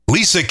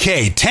Lisa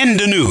K, 10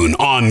 to noon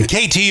on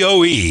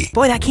KTOE.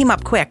 Boy, that came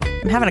up quick.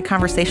 I'm having a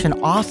conversation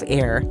off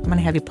air. I'm going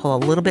to have you pull a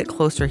little bit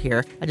closer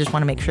here. I just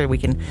want to make sure we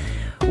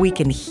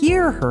can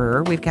hear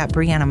her. We've got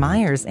Brzzy-Brheanna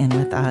Meyers in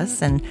with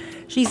us, and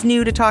she's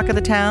new to Talk of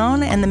the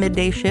Town and the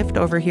midday shift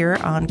over here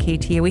on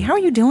KTOE. How are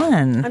you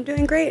doing? I'm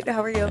doing great.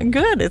 How are you?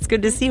 Good. It's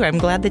good to see you. I'm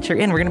glad that you're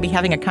in. We're going to be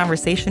having a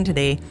conversation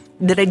today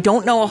that I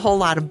don't know a whole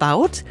lot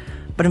about,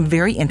 but I'm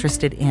very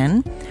interested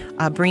in.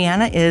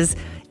 Brzzy-Brheanna is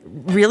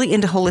really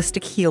into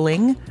holistic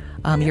healing.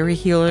 You're a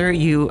healer.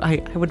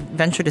 I would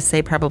venture to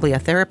say probably a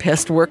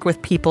therapist, work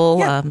with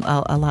people,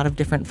 a lot of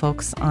different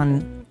folks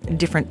on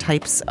different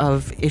types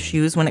of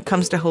issues. When it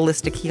comes to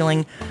holistic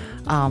healing,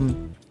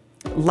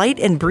 Light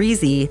and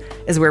Brzzy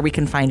is where we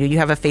can find you. You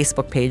have a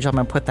Facebook page. I'm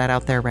going to put that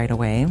out there right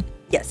away.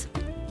 Yes.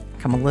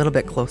 Come a little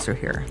bit closer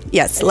here.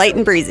 Yes, Light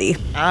and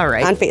Brzzy. All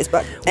right. On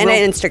Facebook and on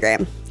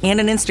Instagram. And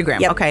an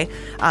Instagram. Yep. Okay.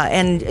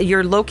 And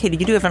you're located,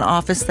 you do have an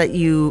office that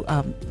you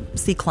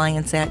see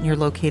clients at, and you're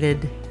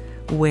located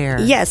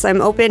where? Yes, I'm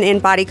open in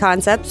Body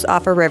Concepts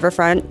off of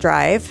Riverfront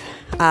Drive.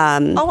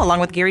 Along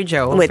with Gary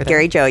Joe. With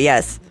Gary Joe,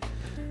 yes.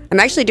 I'm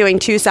actually doing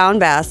 2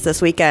 sound baths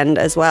this weekend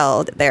as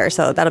well there,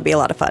 so that'll be a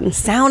lot of fun.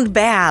 Sound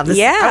baths.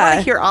 Yeah. I want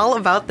to hear all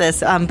about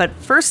this. But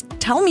first,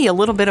 tell me a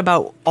little bit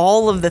about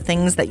all of the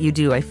things that you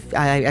do.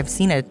 I've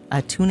seen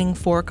a tuning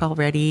fork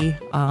already.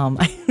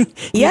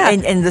 Yeah.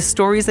 And the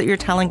stories that you're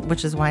telling,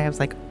 which is why I was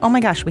like, oh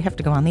my gosh, we have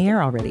to go on the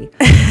air already.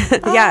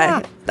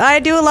 Yeah. I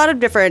do a lot of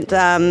different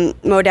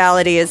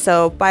modalities.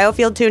 So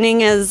biofield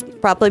tuning is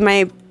probably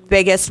my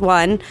biggest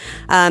one.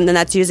 And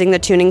that's using the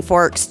tuning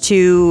forks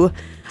to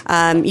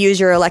use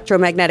your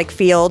electromagnetic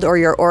field or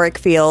your auric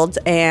field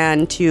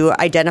and to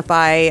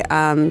identify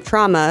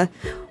trauma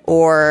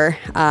or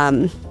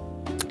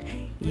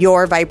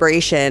your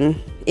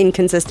vibration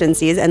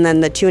inconsistencies. And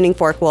then the tuning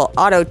fork will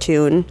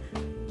auto-tune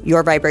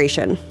your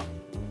vibration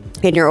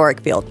in your auric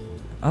field.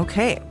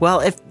 Okay.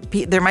 Well,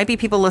 there might be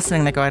people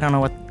listening that go, I don't know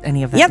what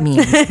any of that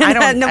means. I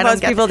don't know.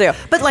 Most people do.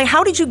 But like,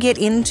 how did you get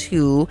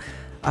into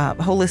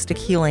holistic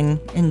healing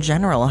in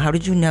general? How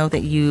did you know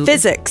that you...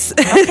 Physics.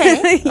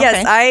 Okay.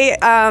 Yes,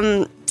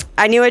 okay.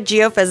 I knew a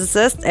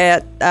geophysicist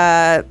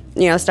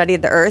at,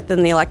 studied the Earth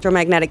and the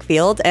electromagnetic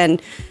field,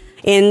 and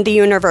in the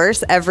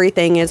universe,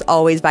 everything is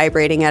always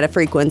vibrating at a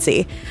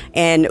frequency,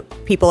 and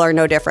people are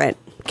no different.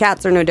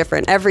 Cats are no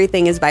different.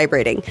 Everything is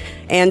vibrating.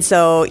 And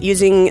so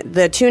using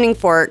the tuning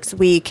forks,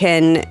 we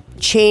can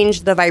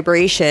change the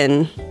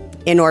vibration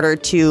in order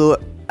to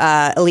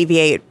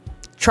alleviate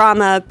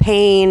trauma,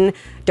 pain,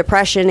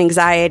 depression,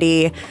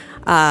 anxiety,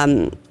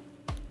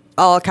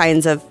 all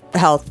kinds of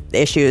health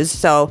issues.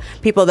 So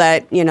people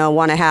that,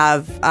 want to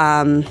have,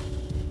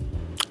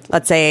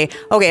 let's say,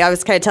 okay, I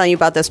was kind of telling you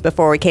about this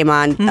before we came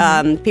on.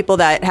 Mm-hmm. People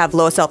that have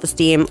low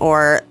self-esteem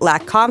or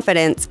lack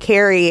confidence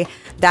carry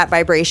that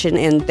vibration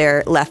in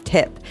their left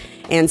hip.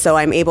 And so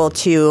I'm able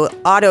to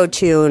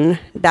auto-tune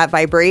that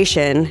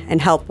vibration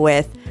and help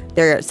with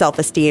their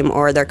self-esteem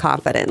or their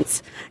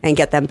confidence and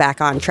get them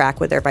back on track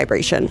with their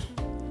vibration.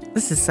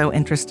 This is so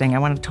interesting. I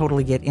want to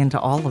totally get into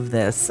all of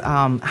this.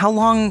 How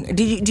long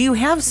do you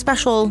have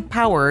special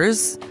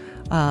powers?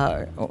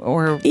 Yeah,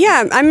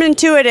 I'm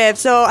intuitive,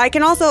 so I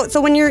can also.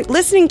 So when you're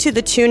listening to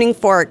the tuning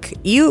fork,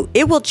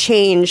 it will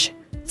change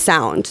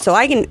sound. So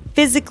I can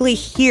physically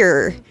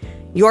hear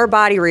your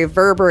body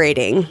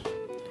reverberating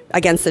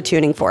against the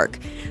tuning fork.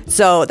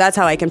 So that's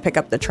how I can pick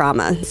up the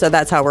trauma. So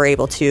that's how we're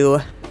able to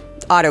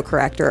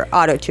autocorrect or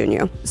auto-tune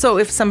you. So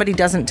if somebody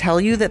doesn't tell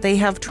you that they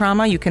have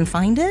trauma, you can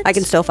find it? I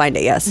can still find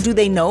it, yes. Do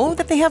they know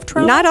that they have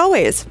trauma? Not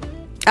always.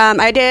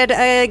 I did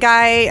a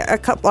guy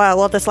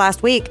this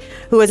last week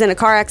who was in a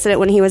car accident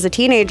when he was a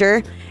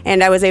teenager,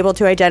 and I was able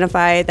to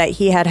identify that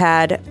he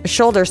had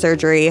shoulder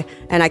surgery,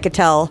 and I could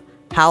tell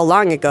how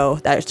long ago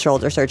that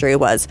shoulder surgery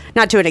was.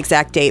 Not to an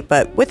exact date,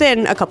 but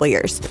within a couple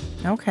years.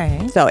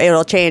 Okay. So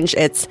it'll change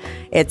its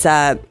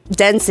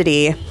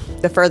density.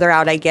 The further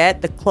out I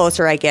get, the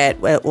closer I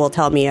get, it will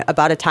tell me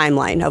about a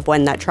timeline of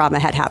when that trauma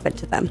had happened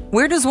to them.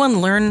 Where does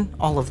one learn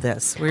all of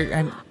this?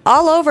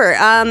 All over.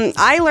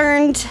 I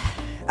learned,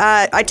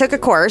 I took a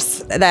course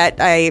that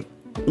I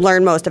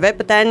learned most of it,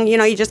 but then,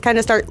 you just kind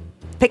of start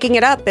picking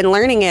it up and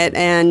learning it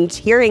and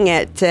hearing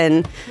it.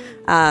 And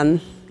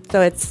so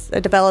it's a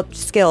developed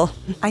skill.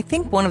 I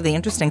think one of the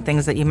interesting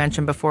things that you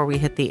mentioned before we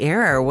hit the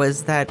air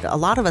was that a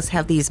lot of us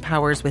have these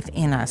powers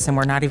within us and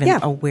we're not even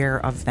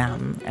aware of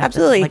them.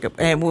 Absolutely.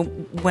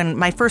 When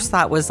my first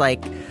thought was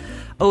like,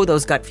 oh,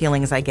 those gut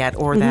feelings I get,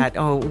 or that,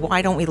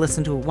 why didn't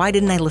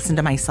I listen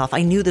to myself?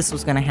 I knew this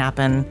was going to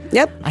happen.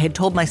 Yep. I had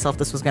told myself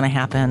this was going to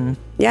happen.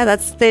 Yeah,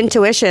 that's the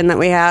intuition that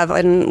we have,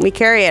 and we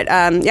carry it.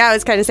 I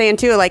was kind of saying,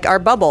 too, like our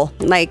bubble.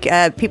 Like,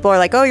 people are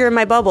like, oh, you're in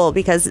my bubble,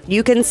 because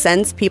you can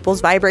sense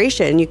people's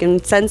vibration. You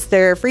can sense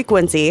their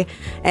frequency.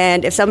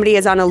 And if somebody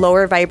is on a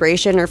lower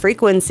vibration or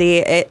frequency,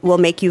 it will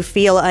make you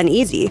feel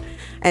uneasy.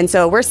 And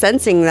so we're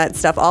sensing that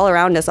stuff all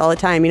around us all the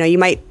time. You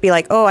might be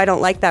like, oh, I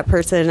don't like that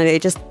person,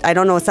 and I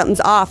don't know, something's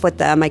off with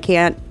them. I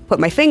can't put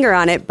my finger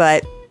on it,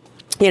 but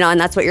And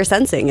that's what you're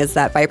sensing is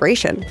that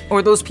vibration.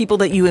 Or those people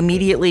that you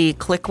immediately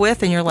click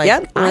with and you're like,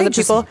 Yep, I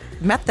just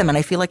met them and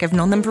I feel like I've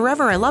known them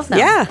forever. I love them.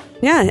 Yeah.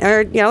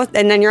 Or,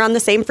 and then you're on the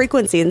same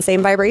frequency and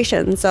same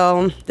vibration.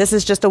 So this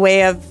is just a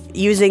way of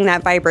using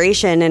that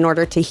vibration in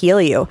order to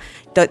heal you.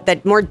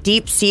 That more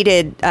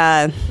deep-seated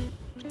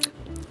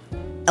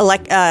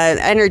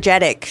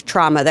energetic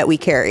trauma that we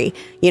carry.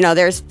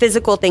 There's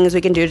physical things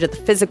we can do to the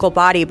physical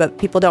body, but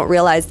people don't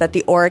realize that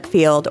the auric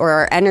field or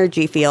our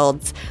energy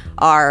fields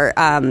are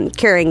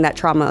carrying that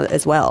trauma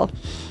as well.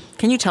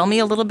 Can you tell me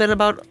a little bit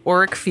about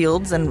auric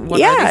fields and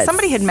what are they?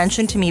 Somebody had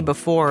mentioned to me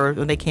before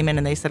when they came in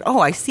and they said,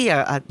 I see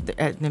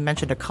they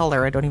mentioned a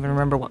color. I don't even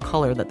remember what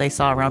color that they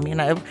saw around me.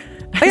 And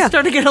I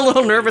started to get a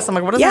little nervous. I'm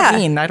like, what does that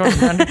mean? I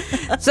don't know.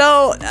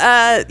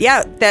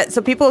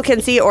 So people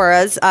can see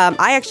auras.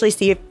 I actually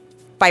see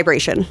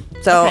vibration.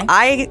 So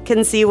I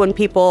can see when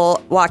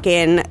people walk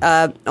in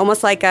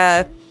almost like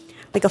a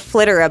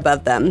flitter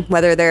above them.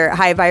 Whether they're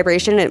high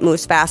vibration, it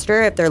moves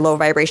faster. If they're low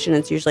vibration,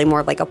 it's usually more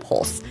of like a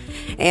pulse.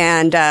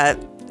 And I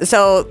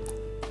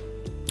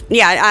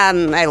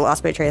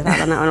lost my train of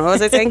thought on that one. What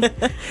was I saying?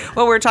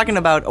 Well, we're talking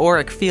about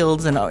auric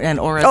fields and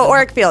auras. Oh,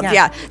 auric fields,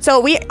 yeah. So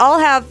we all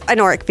have an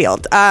auric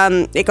field.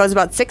 It goes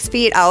about 6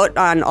 feet out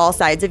on all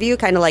sides of you,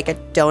 kind of like a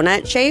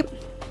donut shape.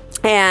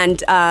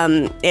 And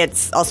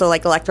it's also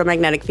like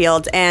electromagnetic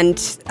fields. And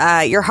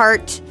your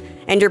heart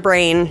and your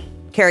brain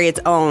carry its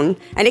own.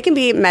 And it can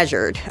be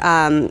measured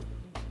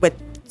with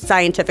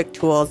scientific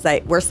tools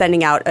that we're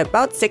sending out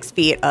about 6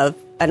 feet of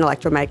an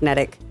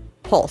electromagnetic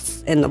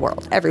pulse in the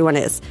world. Everyone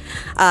is.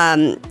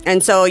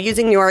 And so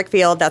using the auric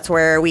field, that's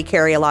where we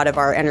carry a lot of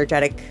our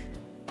energetic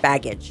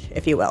baggage,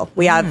 if you will.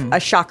 We have a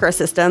chakra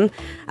system.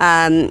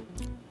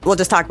 We'll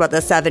just talk about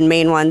the 7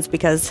 main ones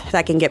because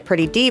that can get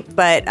pretty deep.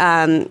 But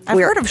I've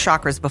heard of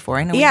chakras before.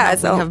 I know we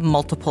have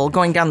multiple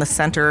going down the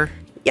center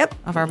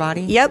of our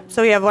body. Yep.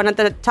 So we have one at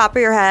the top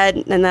of your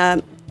head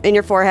and in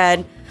your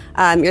forehead,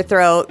 your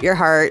throat, your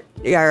heart,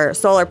 your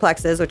solar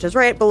plexus, which is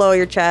right below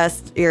your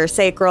chest, your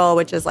sacral,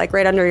 which is like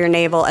right under your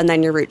navel, and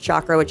then your root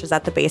chakra, which is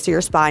at the base of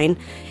your spine.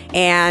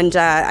 And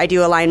I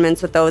do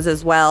alignments with those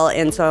as well.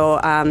 And so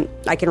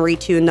I can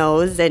retune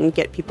those and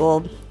get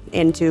people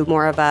into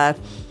more of a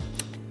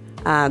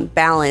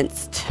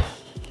balanced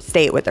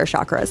state with their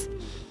chakras.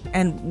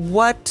 And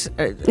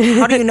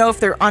how do you know if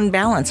they're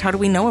unbalanced? How do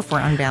we know if we're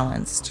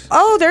unbalanced?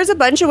 Oh, there's a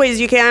bunch of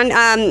ways you can.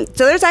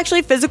 So there's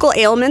actually physical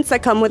ailments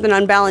that come with an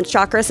unbalanced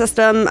chakra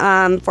system.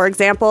 For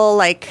example,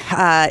 like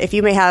if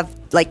you may have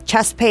like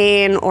chest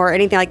pain or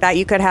anything like that,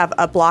 you could have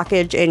a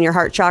blockage in your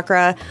heart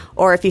chakra.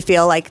 Or if you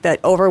feel like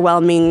that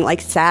overwhelming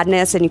like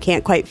sadness and you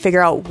can't quite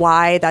figure out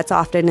why, that's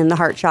often in the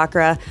heart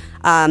chakra.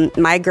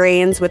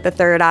 Migraines with the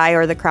third eye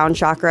or the crown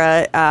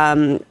chakra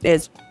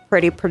is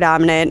pretty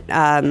predominant.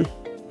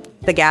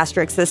 The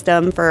gastric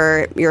system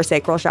for your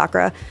sacral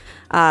chakra.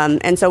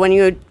 And so when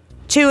you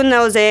tune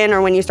those in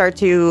or when you start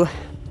to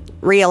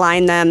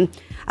realign them,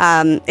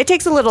 it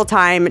takes a little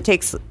time. It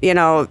takes,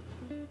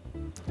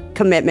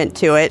 commitment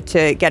to it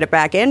to get it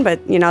back in.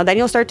 But, then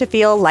you'll start to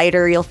feel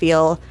lighter. You'll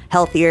feel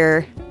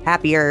healthier,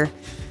 happier,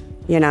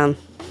 And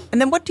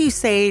then what do you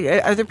say?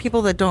 Are there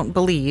people that don't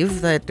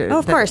believe that,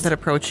 of course, that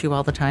approach you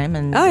all the time?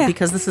 And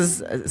because this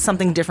is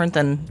something different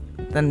than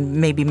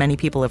maybe many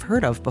people have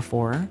heard of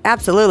before.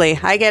 Absolutely.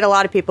 I get a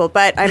lot of people,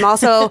 but I'm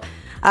also,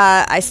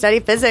 I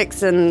study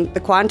physics and the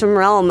quantum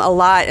realm a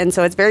lot. And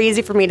so it's very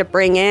easy for me to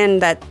bring in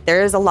that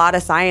there's a lot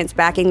of science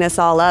backing this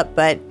all up,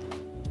 but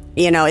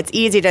it's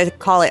easy to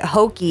call it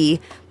hokey,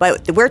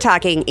 but we're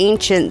talking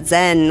ancient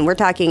Zen. We're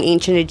talking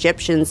ancient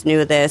Egyptians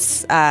knew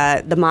this.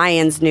 The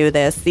Mayans knew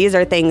this. These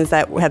are things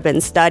that have been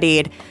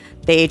studied.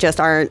 They just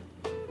aren't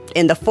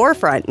in the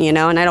forefront, and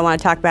I don't want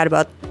to talk bad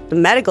about the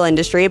medical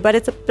industry, but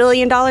it's $1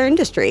 billion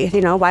industry.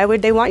 Why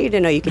would they want you to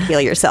know you can heal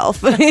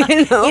yourself?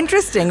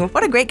 Interesting.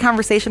 What a great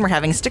conversation we're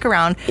having. Stick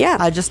around.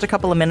 Yeah. Just a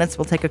couple of minutes.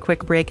 We'll take a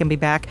quick break and be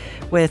back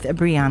with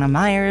Brzzy-Brheanna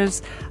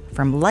Meyers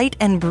from Light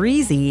and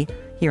Breezy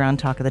here on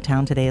Talk of the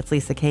Town. Today it's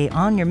Lisa Kay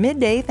on your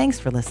midday. Thanks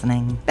for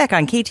listening. Back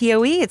on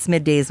KTOE, it's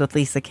Middays with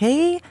Lisa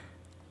Kay,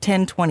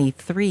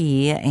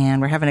 10:23,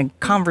 and we're having a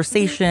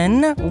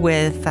conversation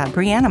with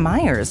Brzzy-Brheanna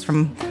Meyers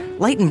from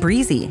Light and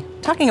Breezy,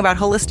 talking about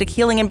holistic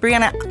healing. And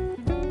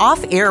Brzzy-Brheanna,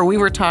 off air, we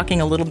were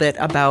talking a little bit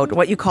about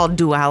what you call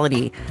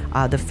duality,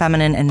 the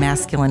feminine and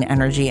masculine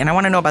energy. And I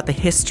want to know about the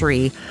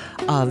history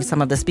of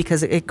some of this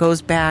because it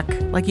goes back,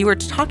 like you were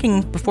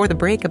talking before the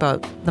break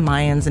about the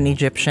Mayans and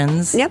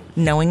Egyptians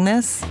knowing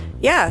this.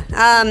 Yeah.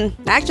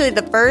 Actually,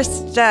 the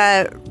first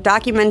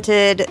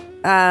documented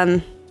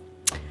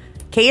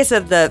case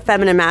of the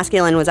feminine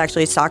masculine was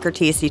actually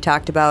Socrates. He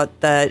talked about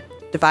the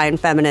divine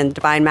feminine,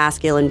 divine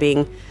masculine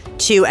being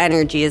two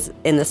energies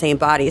in the same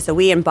body. So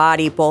we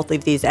embody both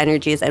of these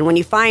energies. And when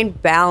you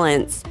find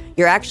balance,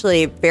 you're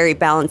actually very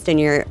balanced in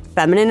your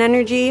feminine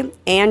energy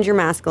and your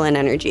masculine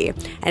energy.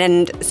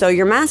 And so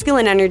your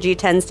masculine energy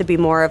tends to be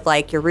more of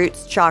like your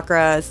roots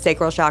chakra,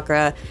 sacral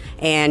chakra,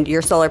 and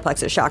your solar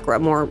plexus chakra,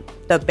 more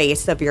the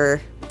base of your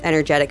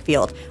energetic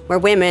field, where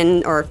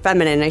women, or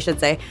feminine, I should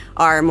say,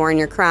 are more in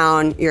your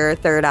crown, your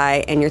third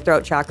eye, and your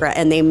throat chakra,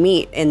 and they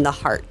meet in the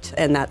heart,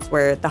 and that's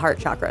where the heart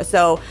chakra.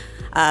 So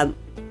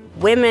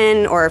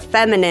women, or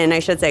feminine, I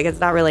should say, because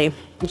it's not really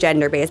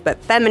gender-based,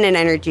 but feminine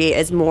energy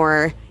is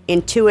more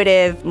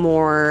intuitive,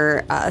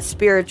 more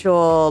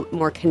spiritual,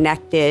 more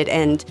connected.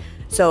 And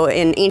so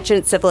in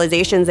ancient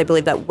civilizations, I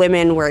believe that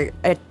women were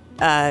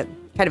kind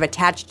of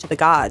attached to the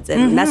gods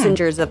and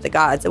messengers of the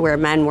gods, where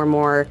men were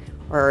more,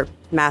 or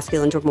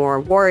masculines were more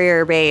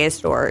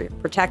warrior-based, or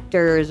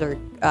protectors, or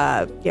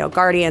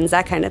guardians,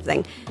 that kind of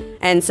thing.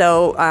 And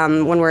so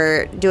when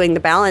we're doing the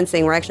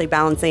balancing, we're actually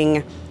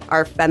balancing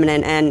our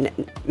feminine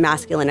and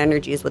masculine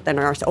energies within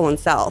our own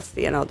self.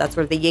 That's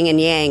where the yin and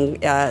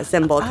yang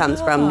symbol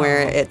comes from,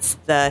 where it's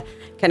the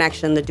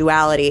connection, the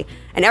duality.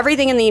 And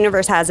everything in the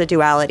universe has a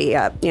duality,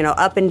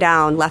 up and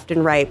down, left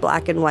and right,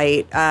 black and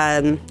white.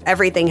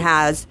 Everything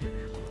has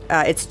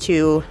its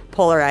two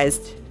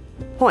polarized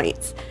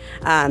points.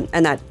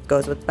 And that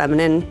goes with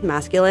feminine,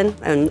 masculine,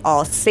 and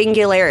all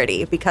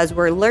singularity, because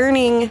we're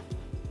learning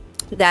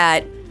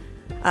that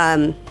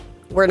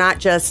we're not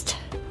just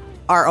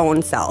our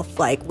own self.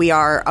 Like, we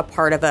are a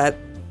part of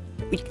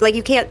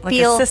you can't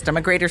feel a system,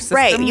 a greater system.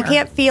 Right. You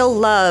can't feel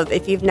love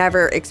if you've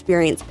never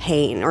experienced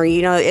pain, or,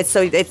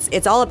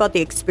 it's all about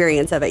the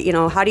experience of it.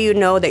 How do you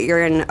know that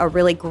you're in a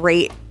really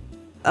great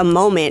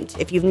moment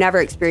if you've never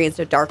experienced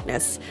a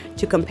darkness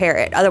to compare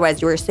it? Otherwise,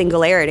 you're a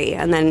singularity,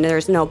 and then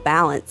there's no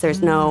balance.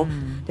 There's no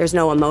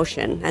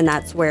emotion, and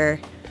that's where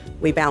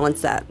we balance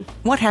that.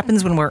 What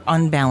happens when we're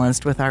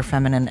unbalanced with our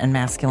feminine and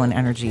masculine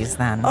energies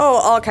then? Oh,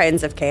 all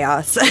kinds of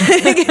chaos.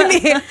 It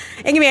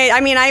can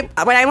be,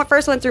 when I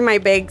first went through my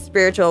big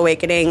spiritual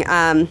awakening,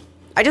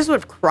 I just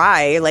would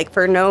cry, like,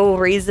 for no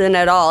reason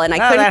at all. And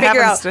I couldn't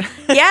figure out.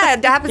 Yeah,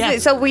 that happens. Yeah.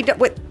 So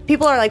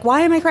people are like,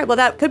 why am I crying? Well,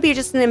 that could be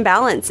just an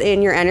imbalance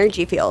in your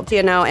energy field,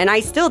 and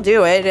I still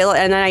do it.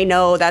 And then I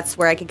know that's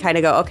where I can kind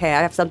of go, okay,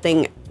 I have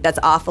something that's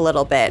off a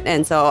little bit.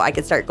 And so I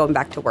could start going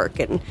back to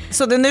work. And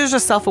so then there's a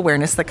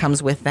self-awareness that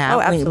comes with that.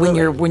 Oh,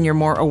 absolutely. When you're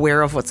more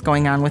aware of what's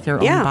going on with your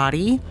own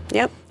body.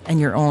 Yep. And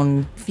your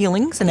own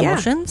feelings and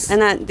emotions.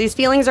 And that these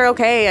feelings are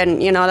okay.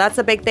 And, that's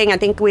a big thing. I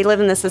think we live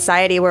in this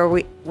society where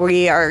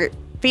we are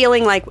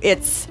feeling like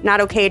it's not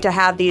okay to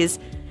have these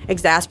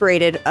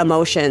exasperated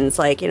emotions.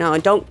 Like,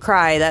 don't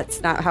cry.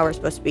 That's not how we're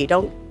supposed to be.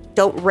 Don't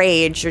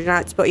rage. You're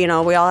not supposed, we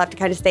all have to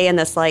kind of stay in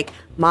this, like,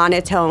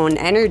 monotone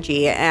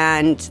energy.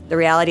 And the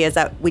reality is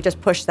that we just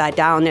push that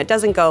down. It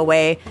doesn't go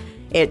away.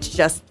 It's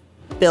just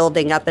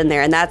building up in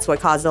there. And that's what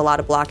causes a lot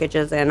of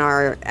blockages in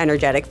our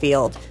energetic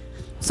field.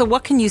 So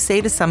what can you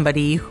say to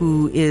somebody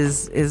who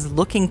is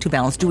looking to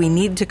balance? Do we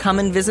need to come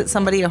and visit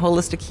somebody, a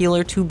holistic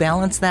healer, to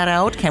balance that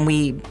out? Can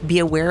we be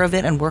aware of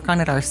it and work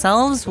on it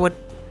ourselves?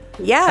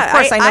 Yeah. Of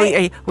course, I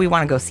know we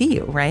want to go see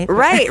you, right?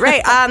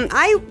 Right.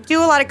 I do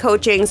a lot of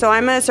coaching. So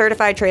I'm a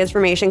certified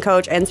transformation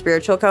coach and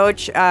spiritual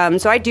coach.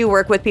 So I do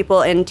work with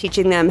people in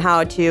teaching them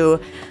how to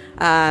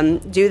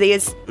do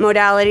these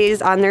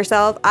modalities on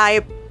themselves.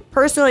 I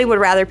personally would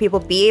rather people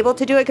be able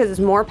to do it because it's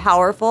more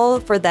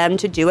powerful for them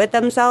to do it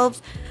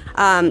themselves.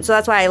 So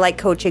that's why I like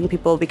coaching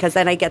people, because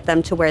then I get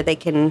them to where they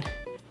can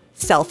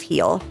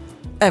self-heal.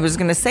 I was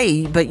going to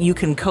say, but you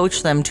can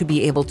coach them to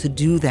be able to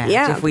do that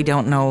if we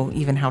don't know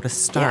even how to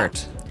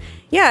start.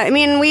 Yeah,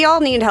 we all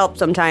need help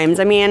sometimes.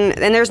 And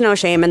there's no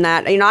shame in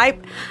that.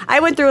 I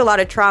went through a lot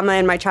of trauma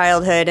in my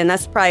childhood, and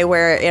that's probably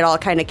where it all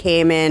kind of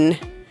came in,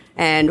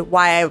 and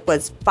why I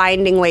was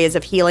finding ways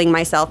of healing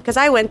myself, because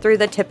I went through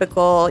the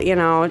typical,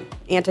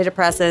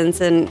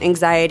 antidepressants and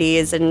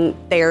anxieties and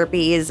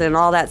therapies and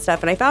all that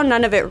stuff, and I found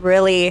none of it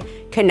really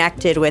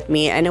connected with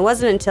me. And it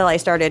wasn't until I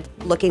started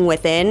looking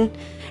within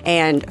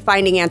and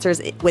finding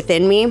answers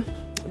within me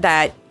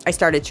that I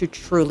started to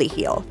truly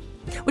heal.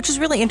 Which is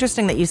really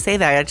interesting that you say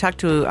that. I talk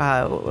to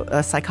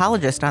a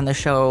psychologist on the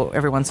show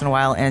every once in a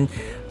while, and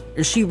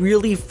she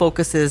really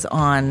focuses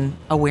on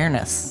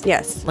awareness.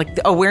 Yes. Like,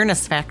 the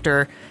awareness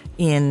factor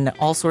in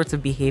all sorts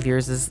of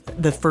behaviors is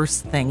the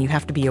first thing. You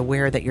have to be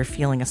aware that you're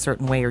feeling a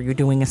certain way, or you're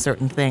doing a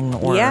certain thing,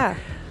 or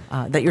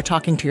that you're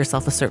talking to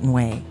yourself a certain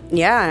way.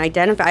 Yeah, and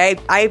identify.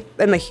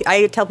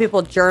 I tell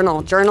people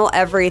journal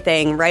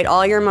everything, write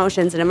all your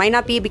emotions, and it might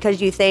not be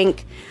because you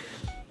think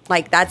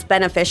like that's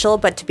beneficial,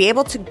 but to be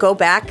able to go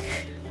back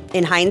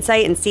in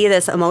hindsight and see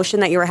this emotion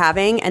that you were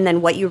having, and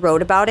then what you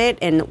wrote about it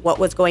and what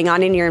was going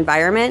on in your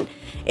environment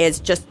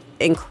is just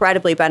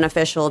incredibly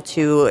beneficial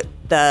to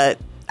the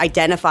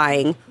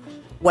identifying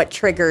what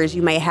triggers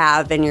you may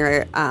have in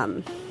your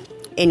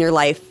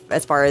life,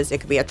 as far as it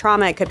could be a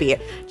trauma, it could be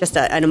just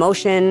an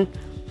emotion.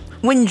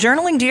 When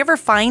journaling, do you ever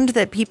find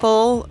that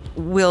people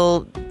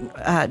will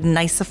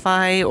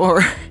nicify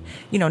or,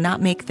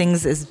 not make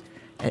things as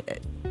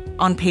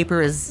on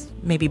paper as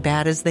maybe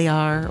bad as they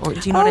are? Or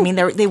do you know what I mean?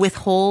 They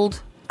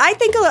withhold? I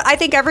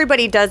think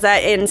everybody does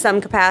that in some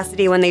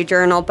capacity when they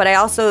journal, but I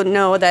also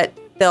know that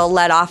they'll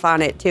let off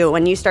on it too.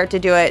 When you start to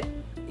do it,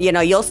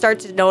 you'll start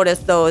to notice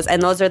those,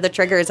 and those are the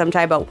triggers I'm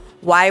talking about.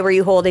 Why were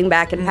you holding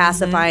back and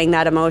pacifying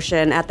that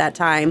emotion at that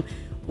time?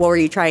 were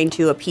you trying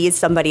to appease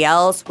somebody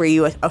else? Were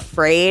you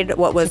afraid?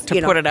 What was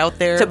to put it out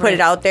there? To put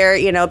it out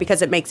there,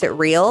 because it makes it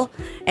real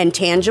and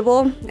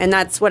tangible. And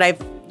that's the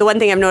one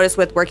thing I've noticed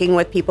with working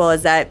with people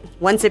is that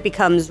once it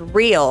becomes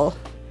real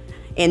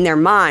in their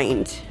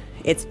mind,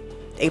 it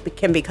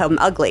can become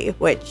ugly,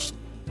 which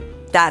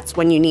that's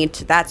when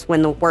that's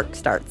when the work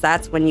starts.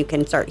 That's when you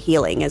can start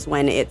healing, is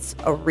when it's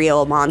a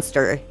real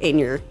monster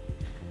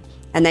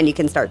and then you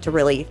can start to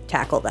really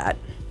tackle that.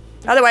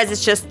 Otherwise,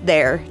 it's just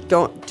there,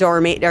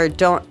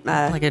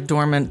 like a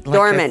dormant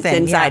thing,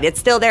 inside. Yeah. It's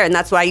still there, and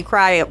that's why you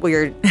cry at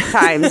weird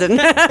times.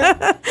 And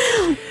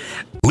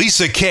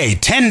Lisa K,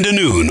 10 to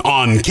noon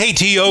on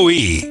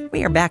KTOE.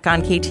 We are back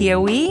on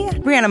KTOE.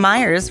 Brzzy-Brheanna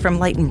Meyers from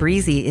Light and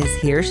Breezy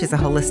is here. She's a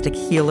holistic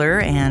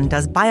healer and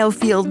does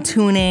biofield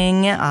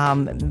tuning.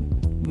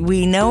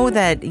 We know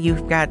that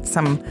you've got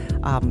some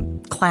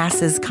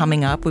classes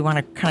coming up. We want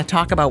to kind of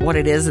talk about what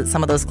it is that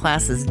some of those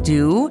classes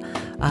do,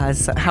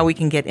 so how we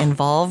can get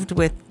involved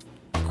with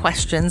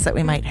questions that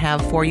we might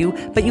have for you.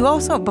 But you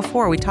also,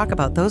 before we talk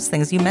about those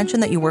things, you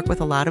mentioned that you work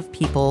with a lot of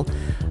people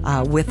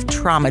with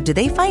trauma. Do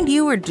they find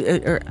you,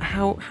 or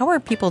how are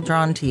people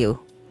drawn to you?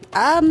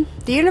 The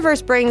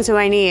universe brings who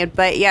I need.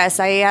 But yes,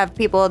 I have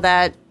people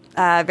that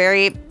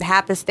very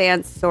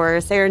happenstance or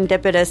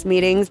serendipitous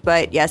meetings.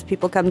 But yes,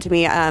 people come to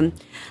me.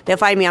 They'll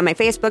find me on my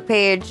Facebook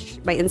page,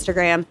 my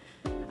Instagram.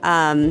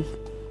 And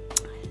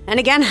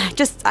again,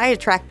 I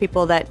attract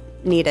people that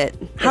need it.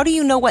 How do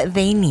you know what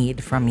they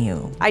need from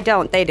you? I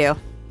don't. They do.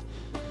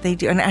 They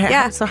do.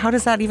 And so how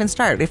does that even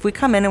start? If we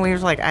come in and we're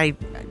like,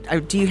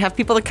 do you have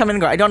people that come in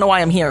and go, I don't know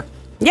why I'm here?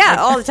 Yeah,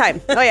 all the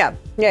time. Oh, yeah.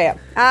 Yeah.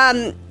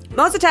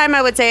 Most of the time,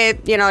 I would say,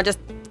 just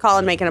call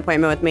and make an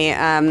appointment with me.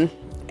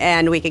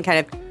 And we can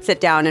kind of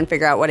sit down and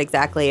figure out what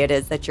exactly it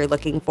is that you're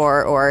looking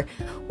for or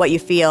what you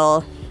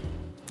feel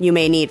you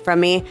may need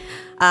from me.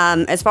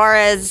 As far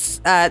as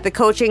the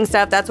coaching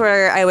stuff, that's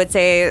where I would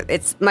say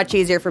it's much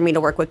easier for me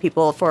to work with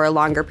people for a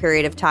longer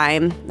period of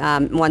time,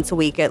 once a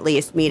week at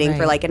least, meeting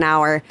for like an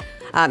hour,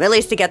 at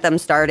least to get them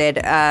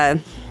started.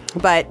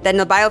 But then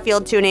the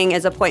biofield tuning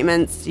is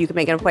appointments. You can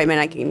make an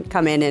appointment. I can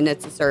come in and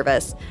it's a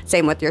service.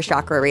 Same with your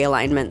chakra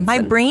realignments. My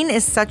brain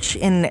is stuck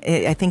in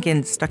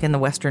the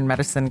Western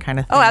medicine kind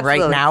of thing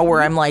right now,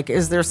 where I'm like,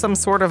 is there some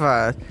sort of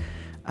a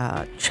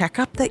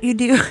checkup that you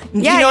do?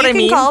 You know what I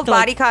mean? You can call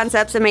Body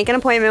Concepts and make an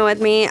appointment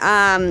with me.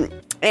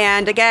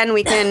 And again,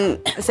 we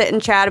can sit and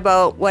chat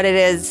about what it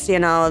is,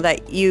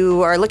 that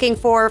you are looking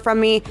for from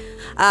me.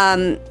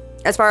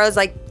 As far as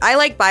I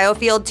like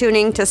biofield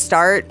tuning to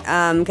start,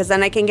 because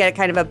then I can get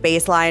kind of a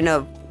baseline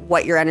of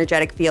what your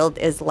energetic field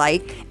is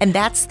like. And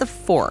that's the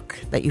fork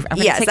that you've... I'm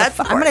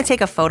going to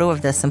take a photo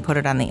of this and put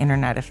it on the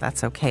internet if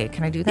that's okay.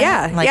 Can I do that?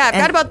 Yeah. I've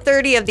got about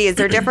 30 of these.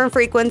 They're different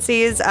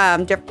frequencies.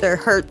 They're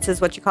hertz is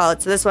what you call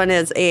it. So this one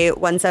is a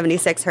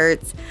 176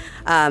 hertz.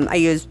 I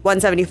use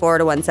 174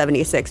 to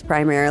 176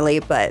 primarily,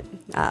 but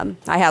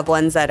I have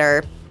ones that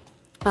are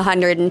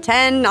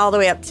 110 all the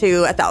way up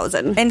to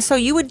 1,000. And so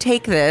you would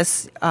take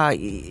this,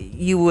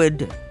 you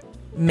would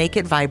make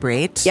it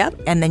vibrate.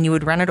 Yep. And then you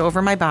would run it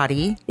over my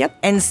body. Yep.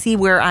 And see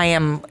where I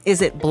am.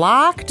 Is it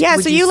blocked? Yeah,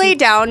 so you lay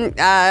down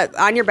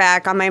on your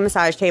back on my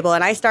massage table,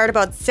 and I start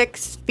about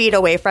 6 feet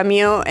away from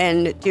you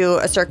and do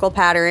a circle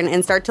pattern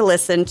and start to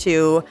listen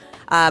to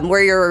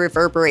where your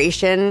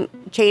reverberation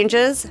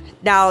changes.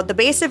 Now, the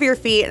base of your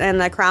feet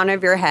and the crown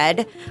of your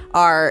head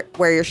are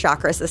where your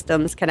chakra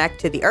systems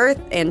connect to the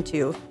earth and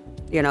to,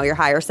 your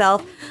higher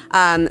self.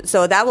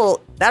 So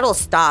that'll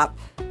stop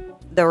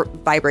the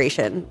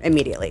vibration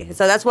immediately.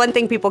 So that's one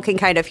thing people can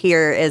kind of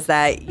hear is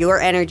that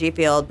your energy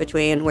field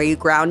between where you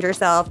ground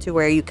yourself to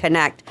where you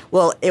connect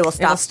it will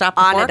stop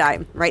on a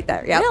dime right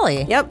there. Yep.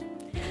 Really? Yep.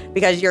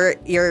 Because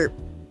you're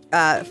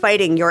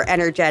fighting your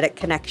energetic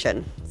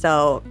connection.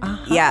 So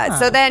yeah.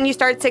 So then you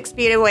start 6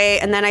 feet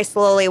away, and then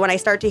when I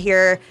start to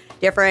hear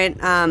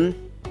different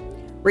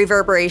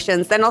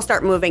reverberations, then I'll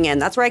start moving in.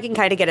 That's where I can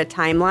kind of get a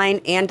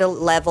timeline and a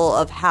level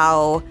of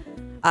how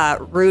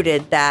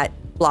rooted that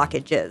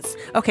blockage is.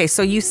 Okay,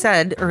 so you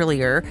said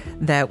earlier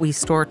that we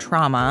store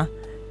trauma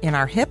in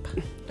our hip.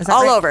 Is that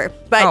all right? over,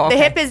 but the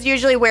hip is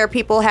usually where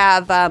people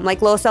have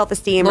low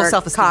self-esteem or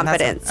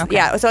confidence. Okay.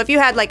 Yeah, so if you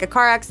had a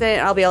car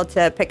accident, I'll be able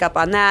to pick up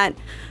on that.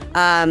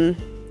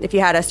 If you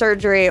had a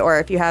surgery or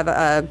if you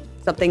have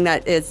something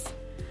that is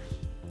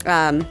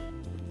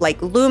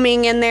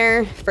looming in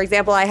there. For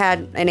example, I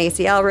had an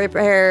ACL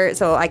repair,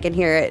 so I can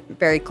hear it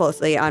very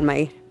closely on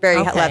my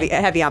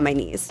heavy on my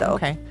knees. So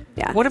okay.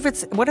 Yeah. What if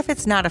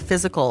it's not a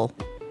physical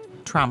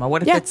trauma?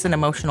 What if it's an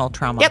emotional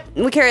trauma? Yep,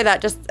 we carry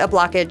that, just a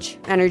blockage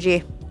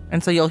energy.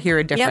 And so you'll hear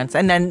a difference. Yep.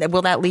 And then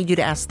will that lead you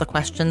to ask the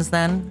questions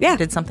then? Yeah.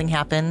 Did something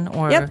happen?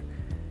 Or Yep.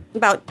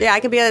 I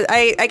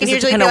can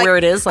usually be where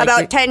it is.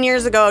 About 10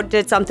 years ago,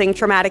 did something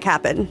traumatic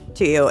happen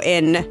to you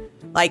in,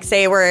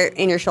 say we're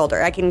in your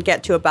shoulder. I can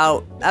get to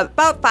about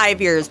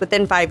 5 years,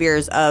 within 5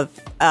 years of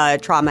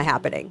trauma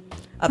happening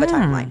of a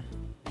timeline.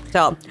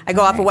 So I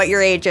go off of what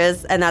your age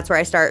is, and that's where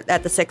I start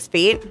at the 6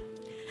 feet.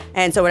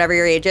 And so whatever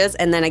your age is,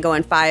 and then I go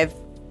in 5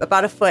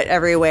 about a foot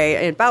every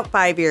way in about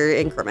 5-year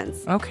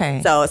increments.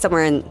 Okay. So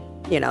somewhere in,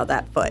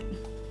 that foot.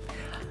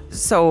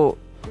 So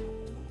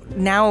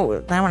now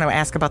I want to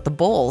ask about the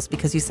bowls,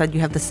 because you said you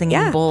have the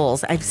singing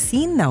bowls. I've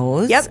seen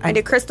those. Yep, I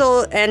do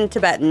crystal and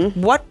Tibetan.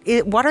 What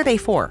are they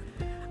for?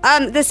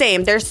 The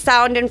same. There's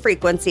sound and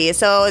frequency.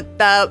 So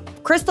the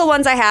crystal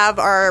ones I have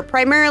are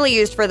primarily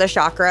used for the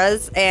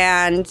chakras,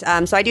 and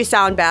so I do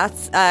sound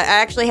baths. I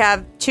actually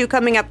have 2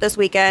 coming up this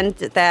weekend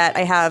that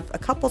I have a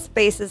couple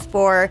spaces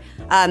for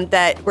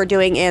that we're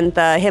doing in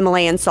the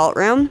Himalayan salt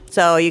room.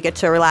 So you get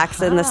to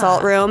relax in the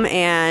salt room,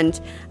 and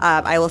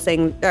I will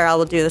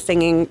do the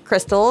singing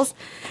crystals.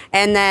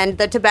 And then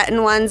the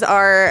Tibetan ones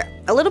are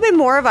a little bit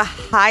more of a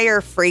higher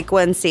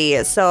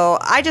frequency. So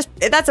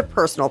that's a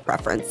personal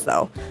preference,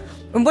 though.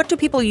 And what do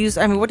people use?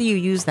 I mean, what do you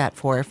use that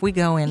for? If we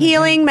go in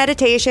healing,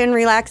 meditation,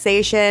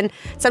 relaxation.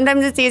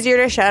 Sometimes it's easier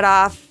to shut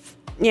off,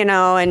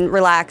 and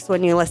relax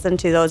when you listen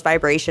to those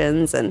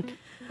vibrations. And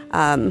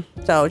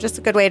so just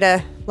a good way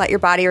to let your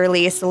body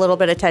release a little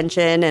bit of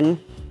tension and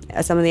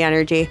some of the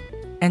energy.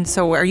 And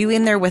so are you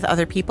in there with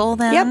other people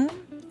then? Yep.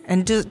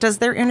 And does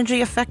their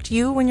energy affect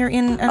you when you're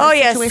in a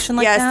situation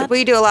like that? Yes,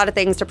 we do a lot of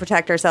things to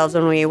protect ourselves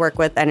when we work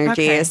with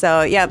energy. Okay.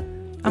 So, yep.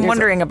 I'm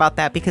wondering about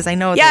that, because I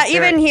know that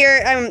even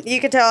here,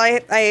 you could tell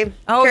I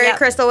carry a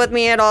crystal with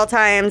me at all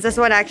times. This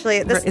one actually...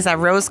 is that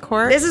rose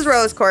quartz? This is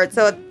rose quartz.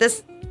 So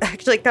this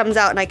actually comes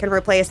out and I can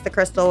replace the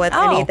crystal with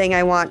anything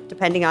I want,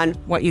 depending on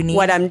what you need,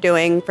 what I'm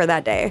doing for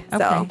that day. Okay.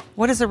 So,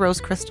 what is a rose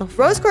crystal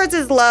for? Rose quartz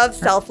is love,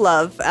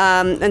 self-love.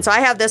 And so I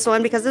have this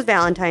one because it's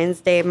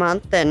Valentine's Day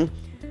month. And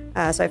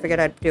so I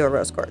figured I'd do a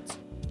rose quartz.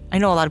 I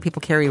know a lot of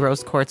people carry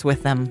rose quartz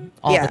with them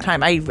all the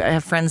time. I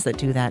have friends that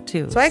do that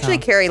too. So I actually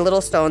carry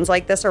little stones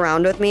like this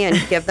around with me and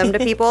give them to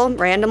people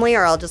randomly,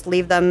 or I'll just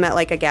leave them at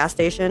like a gas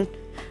station.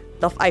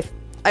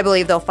 I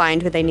believe they'll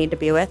find who they need to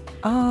be with.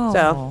 Oh.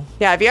 So,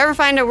 yeah, if you ever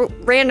find a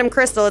random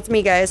crystal, it's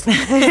me, guys.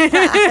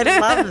 I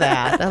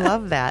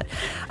love that.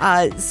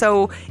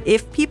 So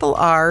if people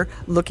are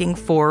looking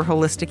for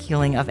holistic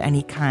healing of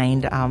any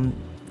kind,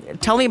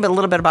 tell me a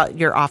little bit about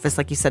your office.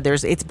 Like you said,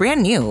 it's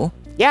brand new.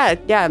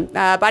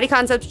 Yeah. Body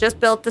Concepts just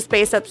built the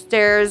space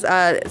upstairs,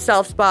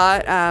 self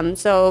spot.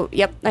 So,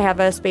 yep, I have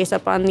a space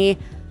up on the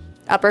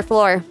upper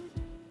floor.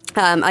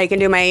 I can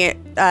do my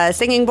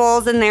singing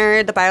bowls in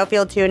there, the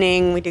biofield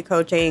tuning. We do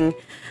coaching.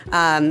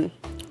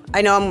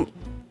 I know I'm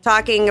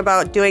talking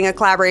about doing a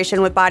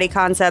collaboration with Body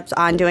Concepts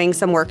on doing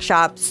some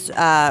workshops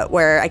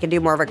where I can do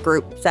more of a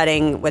group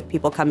setting with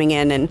people coming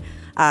in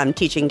and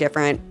teaching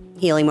different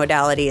healing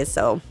modalities.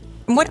 So.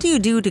 What do you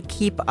do to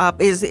keep up?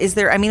 Is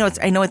there? I mean,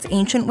 I know it's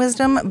ancient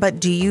wisdom,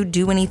 but do you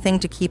do anything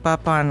to keep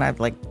up on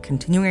like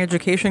continuing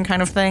education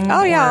kind of thing?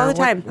 Oh yeah, all the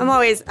time. One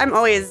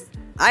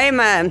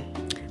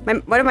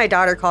of my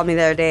daughter called me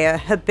the other day a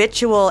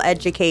habitual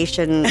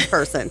education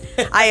person.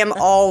 I'm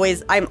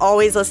always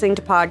listening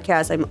to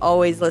podcasts. I'm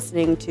always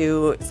listening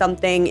to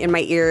something in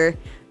my ear.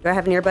 Do I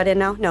have an earbud in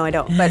now? No, I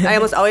don't. But I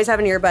almost always have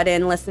an earbud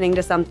in, listening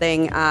to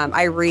something.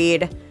 I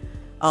read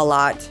a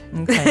lot.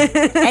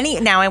 Okay.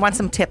 Now I want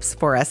some tips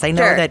for us. I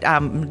know that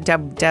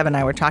Deb and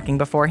I were talking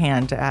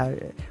beforehand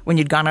when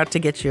you'd gone out to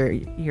get your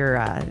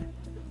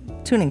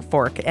tuning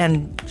fork,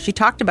 and she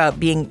talked about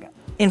being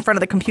in front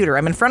of the computer.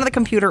 I'm in front of the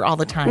computer all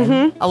the time.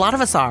 Mm-hmm. A lot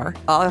of us are.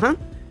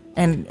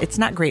 And it's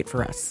not great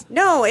for us.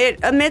 No, it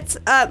emits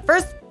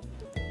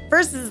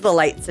First is the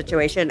light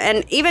situation,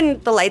 and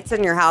even the lights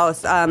in your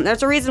house.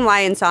 There's a reason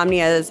why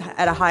insomnia is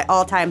at a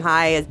all-time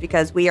high, is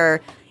because we are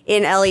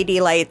in LED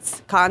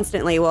lights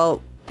constantly.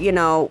 Well, we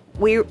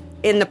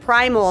in the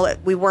primal,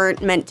 we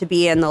weren't meant to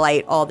be in the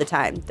light all the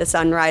time. The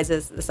sun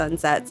rises, the sun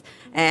sets,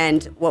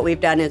 and what we've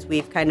done is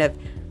we've kind of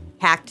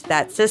hacked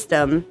that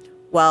system.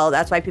 Well,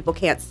 that's why people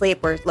can't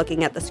sleep. We're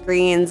looking at the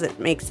screens. It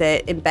makes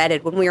it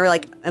embedded. When we were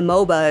like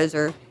amobas,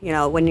 or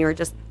when you were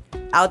just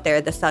out there,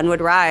 the sun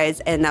would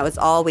rise, and that was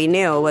all we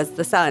knew was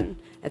the sun.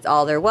 That's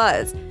all there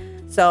was.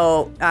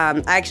 So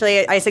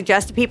actually, I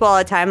suggest to people all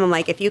the time, I'm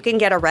like, if you can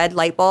get a red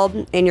light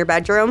bulb in your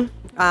bedroom,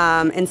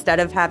 instead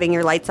of having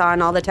your lights on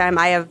all the time.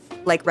 I have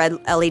like red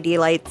LED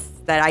lights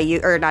that I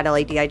use, or not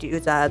LED, I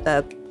use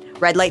the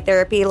red light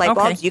therapy light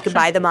bulbs. You can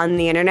buy them on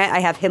the internet. I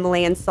have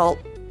Himalayan salt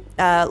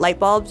light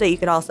bulbs that you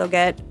could also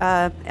get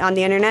on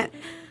the internet.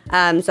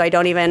 So I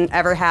don't even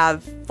ever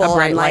have full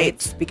on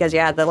lights because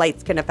the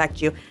lights can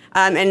affect you.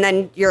 And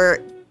then your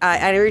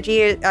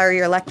energy or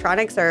your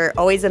electronics are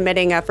always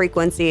emitting a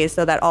frequency,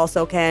 so that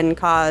also can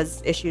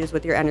cause issues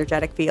with your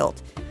energetic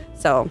field.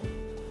 So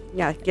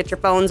get your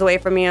phones away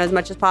from you as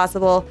much as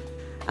possible.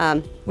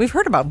 We've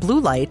heard about blue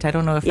light. I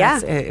don't know if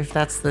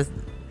that's the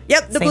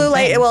the blue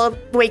light, it will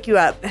wake you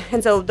up.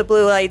 And so the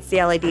blue lights,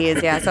 the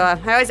LEDs, so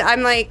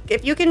I'm like,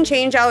 if you can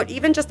change out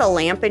even just a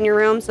lamp in your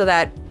room, so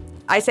that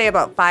I say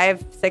about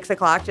 5, 6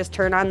 o'clock, just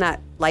turn on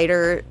that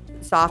lighter,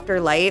 softer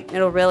light.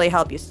 It'll really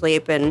help you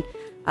sleep and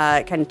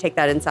kind of take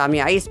that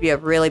insomnia. I used to be a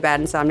really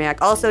bad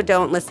insomniac. Also,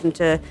 don't listen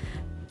to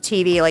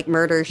TV like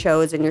murder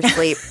shows in your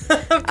sleep.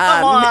 on,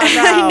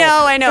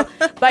 I know.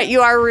 But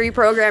you are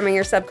reprogramming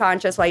your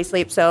subconscious while you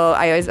sleep. So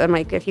I'm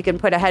like, if you can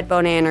put a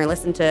headphone in or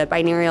listen to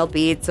binaural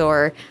beats,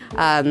 or you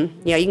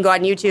can go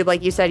on YouTube,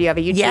 like you said, you have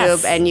a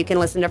YouTube, and you can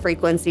listen to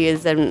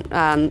frequencies and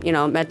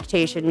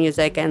meditation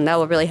music, and that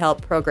will really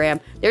help program.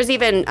 There's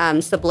even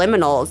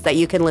subliminals that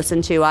you can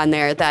listen to on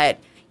there that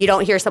you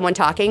don't hear someone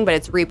talking, but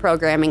it's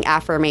reprogramming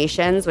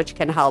affirmations, which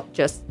can help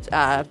just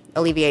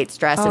alleviate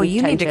stress and you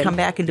tension. need to come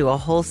back and do a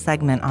whole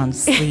segment on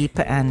sleep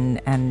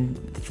and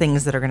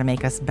things that are going to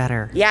make us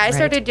better. Yeah, I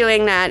started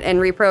doing that and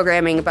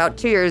reprogramming about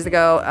 2 years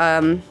ago.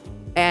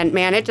 And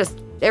man,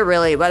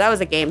 that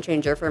was a game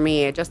changer for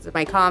me. It just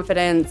my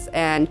confidence,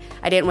 and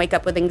I didn't wake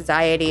up with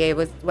anxiety.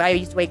 I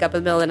used to wake up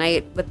in the middle of the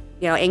night with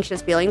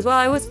anxious feelings. Well,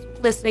 I was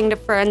listening to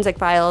Forensic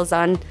Files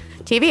on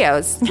TV. I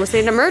was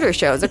listening to murder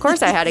shows. Of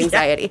course I had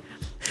anxiety.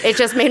 It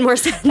just made more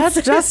sense.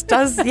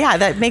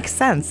 That makes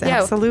sense.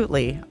 Yeah.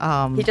 Absolutely.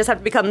 You just have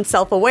to become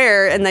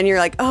self-aware, and then you're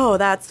like, oh,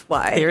 that's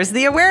why. There's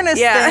the awareness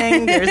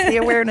thing. There's the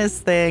awareness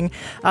thing.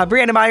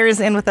 Brzzy-Brheanna Meyers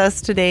in with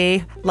us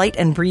today. Light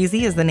and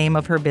Breezy is the name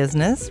of her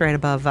business, right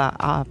above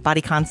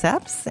Body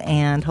Concepts.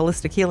 And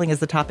holistic healing is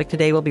the topic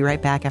today. We'll be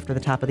right back after the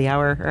top of the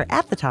hour, or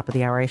at the top of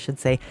the hour, I should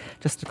say,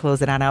 just to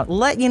close it on out.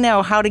 Let you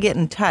know how to get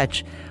in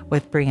touch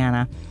with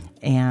Brzzy-Brheanna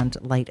and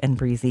Light and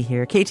Breezy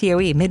here.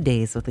 KTOE,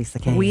 Middays with Lisa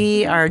Kay.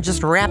 We are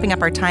just wrapping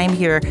up our time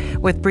here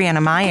with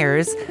Brzzy-Brheanna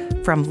Meyers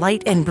from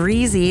Light and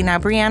Breezy. Now,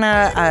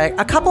 Brzzy-Brheanna,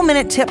 a couple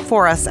minute tip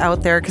for us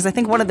out there, because I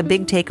think one of the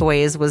big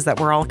takeaways was that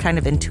we're all kind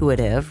of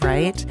intuitive,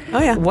 right?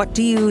 Oh, yeah. What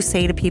do you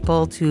say to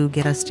people to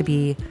get us to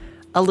be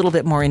a little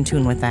bit more in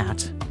tune with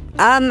that?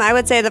 I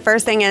would say the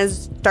first thing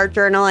is start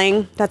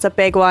journaling. That's a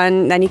big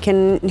one. Then you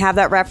can have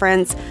that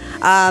reference.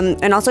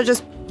 And also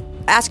just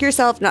ask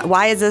yourself,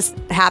 why is this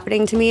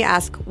happening to me?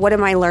 Ask, what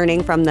am I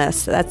learning from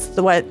this? That's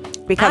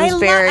what becomes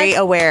very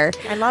aware.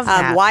 I love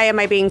that. Why am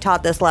I being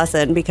taught this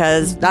lesson?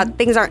 Because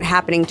things aren't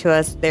happening to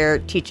us. They're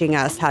teaching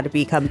us how to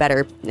become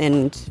better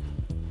and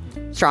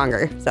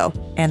stronger. So,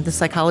 and the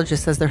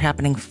psychologist says they're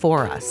happening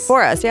for us.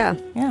 For us, yeah.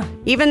 Yeah.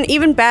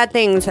 Even bad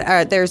things,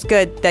 there's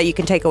good that you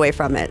can take away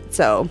from it.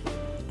 So.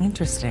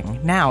 Interesting.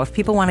 Now, if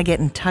people want to get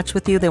in touch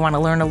with you, they want to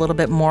learn a little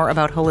bit more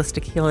about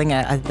holistic healing,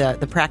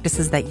 the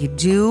practices that you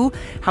do,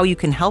 how you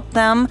can help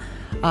them.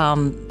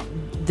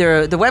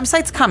 The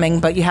website's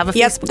coming, but you have a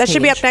Facebook page. That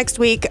should be up next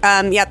week.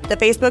 The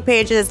Facebook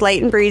page is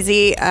Light and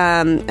Breezy,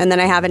 and then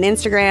I have an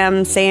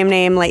Instagram, same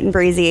name, Light and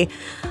Breezy.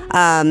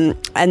 And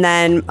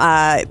then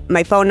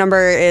my phone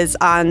number is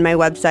on my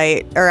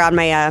website or on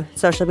my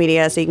social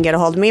media, so you can get a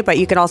hold of me. But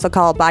you can also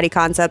call Body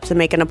Concepts and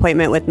make an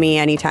appointment with me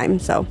anytime.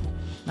 So.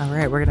 All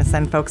right, we're going to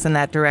send folks in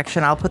that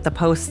direction. I'll put the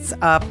posts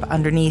up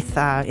underneath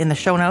in the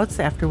show notes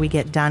after we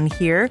get done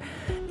here.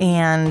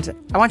 And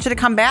I want you to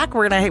come back.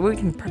 We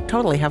can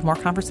totally have more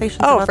conversations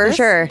about this. Oh, for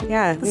sure.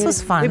 Yeah. This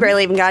was fun. We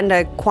barely even got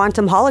into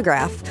quantum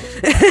holograph.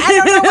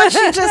 I don't know what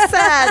she just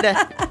said.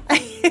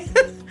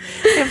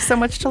 I have so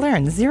much to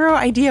learn. Zero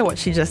idea what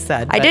she just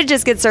said. I did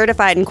just get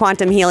certified in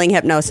quantum healing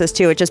hypnosis,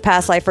 too, which is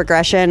past life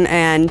regression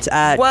and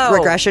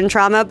regression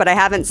trauma. But I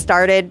haven't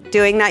started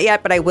doing that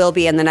yet, but I will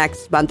be in the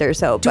next month or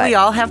so. Do we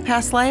all have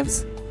past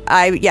lives?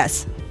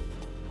 Yes.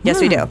 Yes,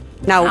 we do.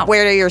 Now,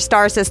 where your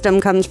star system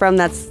comes from,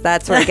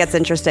 that's where it gets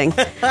interesting.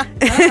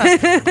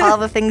 All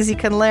the things you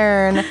can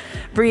learn.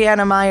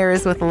 Brzzy-Brheanna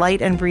Meyers with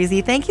Light and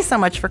Breezy. Thank you so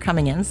much for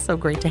coming in. So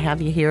great to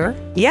have you here.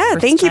 Yeah,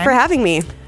 thank you for having me.